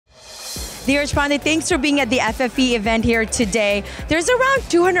Dheeraj Pandey, thanks for being at the FFE event here today. There's around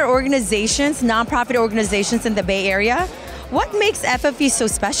 200 organizations, nonprofit organizations in the Bay Area. What makes FFE so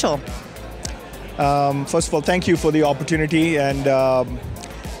special? First of all, thank you for the opportunity, and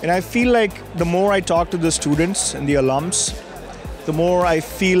I feel like the more I talk to the students and the alums, the more I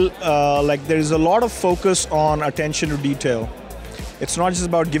feel like there is a lot of focus on attention to detail. It's not just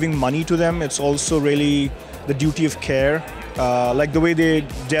about giving money to them, it's also really the duty of care. Like the way they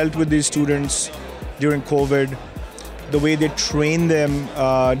dealt with these students during COVID, the way they train them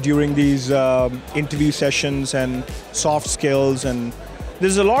during these interview sessions and soft skills, and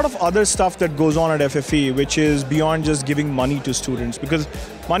there's a lot of other stuff that goes on at FFE which is beyond just giving money to students, because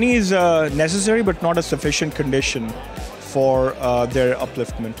money is necessary but not a sufficient condition for their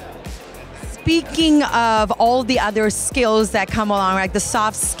upliftment. Speaking of all the other skills that come along, like the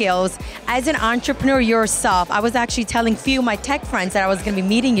soft skills, as an entrepreneur yourself, I was actually telling a few of my tech friends that I was going to be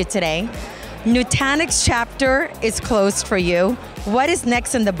meeting you today. Nutanix chapter is closed for you. What is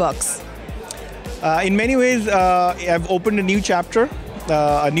next in the books? In many ways, I've opened a new chapter,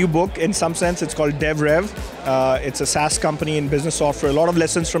 a new book. In some sense, it's called DevRev. It's a SaaS company in business software. A lot of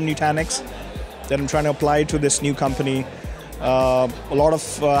lessons from Nutanix that I'm trying to apply to this new company. A lot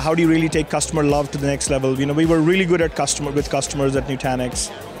of how do you really take customer love to the next level. You know, we were really good at with customers at Nutanix.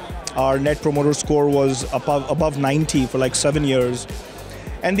 Our net promoter score was above 90 for like 7 years.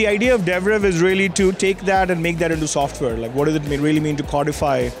 And the idea of DevRev is really to take that and make that into software. Like, what does it really mean to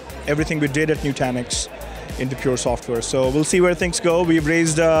codify everything we did at Nutanix into pure software? So we'll see where things go. We've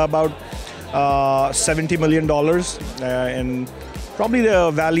raised about $70 million in probably the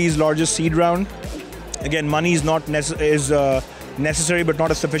Valley's largest seed round. Again, money is not necessary, but not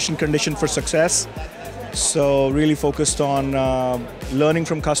a sufficient condition for success. So really focused on learning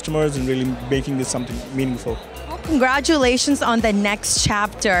from customers and really making this something meaningful. Well, congratulations on the next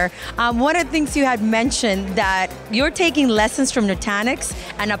chapter. One of the things you had mentioned that you're taking lessons from Nutanix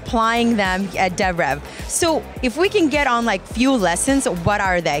and applying them at DevRev. So if we can get on like few lessons, what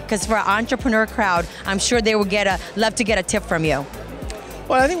are they? Because for our entrepreneur crowd, I'm sure they will love to get a tip from you.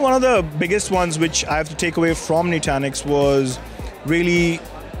 Well, I think one of the biggest ones which I have to take away from Nutanix was really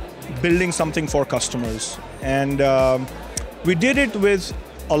building something for customers. And we did it with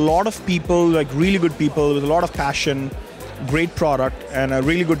a lot of people, like really good people with a lot of passion, great product, and a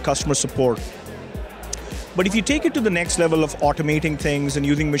really good customer support. But if you take it to the next level of automating things and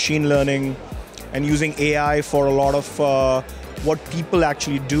using machine learning and using AI for a lot of what people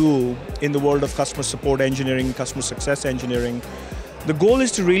actually do in the world of customer support engineering, customer success engineering, the goal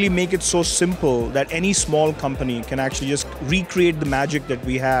is to really make it so simple that any small company can actually just recreate the magic that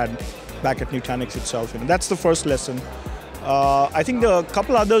we had back at Nutanix itself. And that's the first lesson. I think the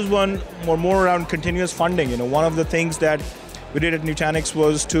couple others were more around continuous funding. You know, one of the things that we did at Nutanix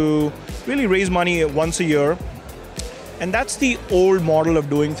was to really raise money once a year. And that's the old model of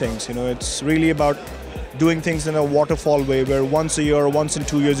doing things. You know, it's really about doing things in a waterfall way where once a year or once in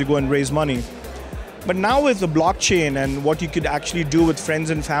 2 years you go and raise money. But now with the blockchain and what you could actually do with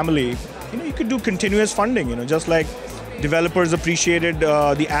friends and family, you know, you could do continuous funding. You know, just like developers appreciated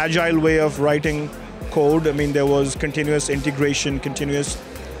the agile way of writing code. I mean, there was continuous integration, continuous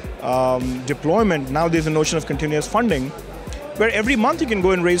deployment. Now there's a notion of continuous funding, where every month you can go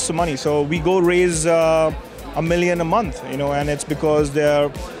and raise some money. So we go raise $1 million a month, you know, and it's because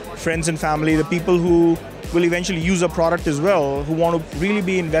they're friends and family, the people who will eventually use a product as well, who want to really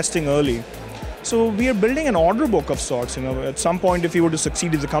be investing early. So we are building an order book of sorts. You know, at some point, if we were to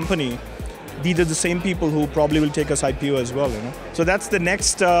succeed as a company, these are the same people who probably will take us IPO as well. You know, so that's the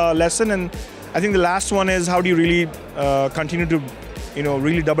next lesson. And I think the last one is how do you really continue to, you know,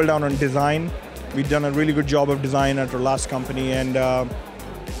 really double down on design. We've done a really good job of design at our last company, and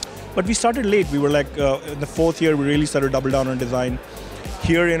but we started late. We were like in the 4th year, we really started to double down on design.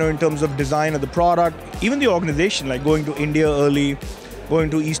 Here, you know, in terms of design of the product, even the organization, like going to India early, going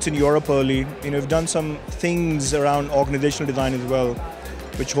to Eastern Europe early. You know, we've done some things around organizational design as well,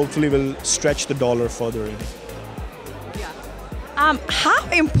 which hopefully will stretch the dollar further. Yeah. How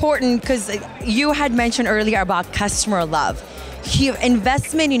important, because you had mentioned earlier about customer love,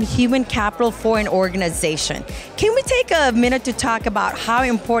 investment in human capital for an organization. Can we take a minute to talk about how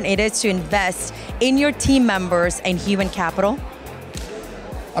important it is to invest in your team members and human capital?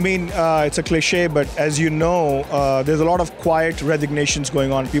 I mean, it's a cliche, but as you know, there's a lot of quiet resignations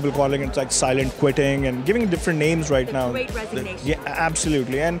going on. People calling it like silent quitting and giving different names right now. Great resignation. Yeah,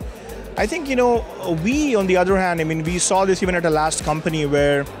 absolutely. And I think, you know, we, on the other hand, I mean, we saw this even at our last company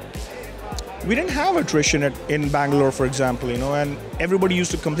where we didn't have attrition in Bangalore, for example, you know, and everybody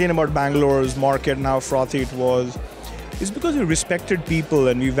used to complain about Bangalore's market and how frothy it was. is because we respected people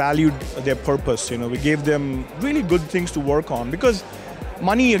and we valued their purpose. We gave them really good things to work on, because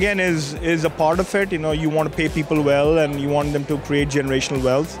money again is a part of it. You want to pay people well and you want them to create generational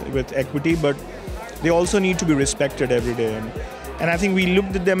wealth with equity, but they also need to be respected every day. And I think we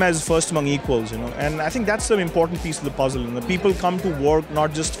looked at them as first among equals, and I think that's the important piece of the puzzle. People come to work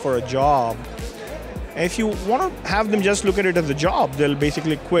not just for a job. If you want to have them just look at it as a job, they'll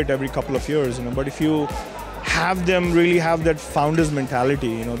basically quit every couple of years. But if you have them really have that founder's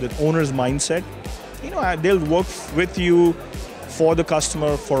mentality, that owner's mindset, they'll work with you for the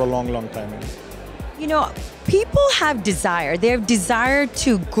customer for a long, long time. People have desire. They have desire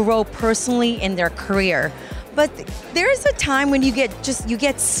to grow personally in their career. But there is a time when you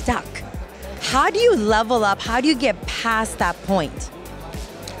get stuck. How do you level up? How do you get past that point?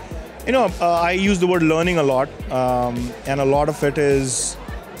 I use the word learning a lot, and a lot of it is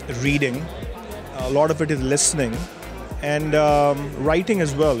reading, a lot of it is listening, and writing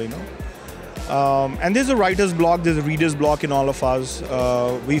as well. And there's a writer's block, there's a reader's block in all of us.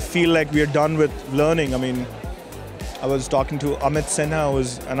 We feel like we are done with learning. I was talking to Amit Sinha,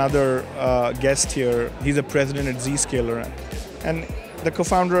 who's another guest here. He's a president at Zscaler. And the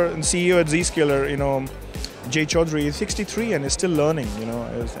co-founder and CEO at Zscaler, Jay Chaudhary, is 63 and is still learning,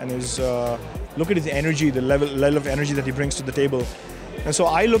 look at his energy, the level of energy that he brings to the table. And so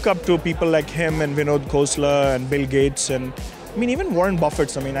I look up to people like him and Vinod Khosla and Bill Gates and even Warren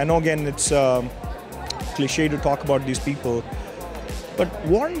Buffett. I know again it's cliche to talk about these people, but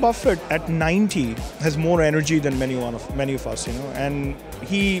Warren Buffett at 90 has more energy than many of us, and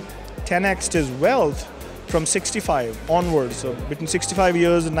he 10x'd his wealth from 65 onwards. So between 65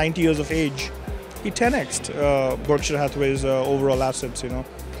 years and 90 years of age, he 10x'd Berkshire Hathaway's overall assets.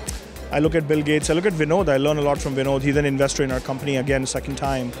 I look at Bill Gates, I look at Vinod, I learn a lot from Vinod. He's an investor in our company again, second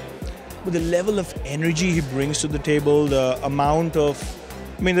time. But the level of energy he brings to the table, the amount of,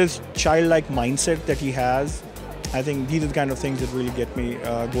 this childlike mindset that he has, I think these are the kind of things that really get me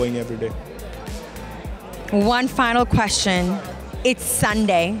going every day. One final question. It's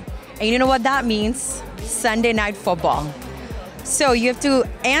Sunday, and you know what that means? Sunday night football. So you have to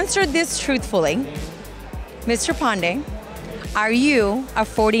answer this truthfully. Mr. Pandey, are you a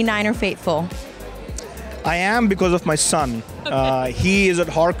 49er faithful? I am, because of my son. He is at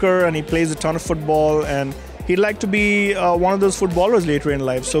Harker and he plays a ton of football, and he'd like to be one of those footballers later in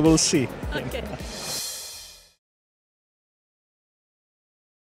life, so we'll see. Okay.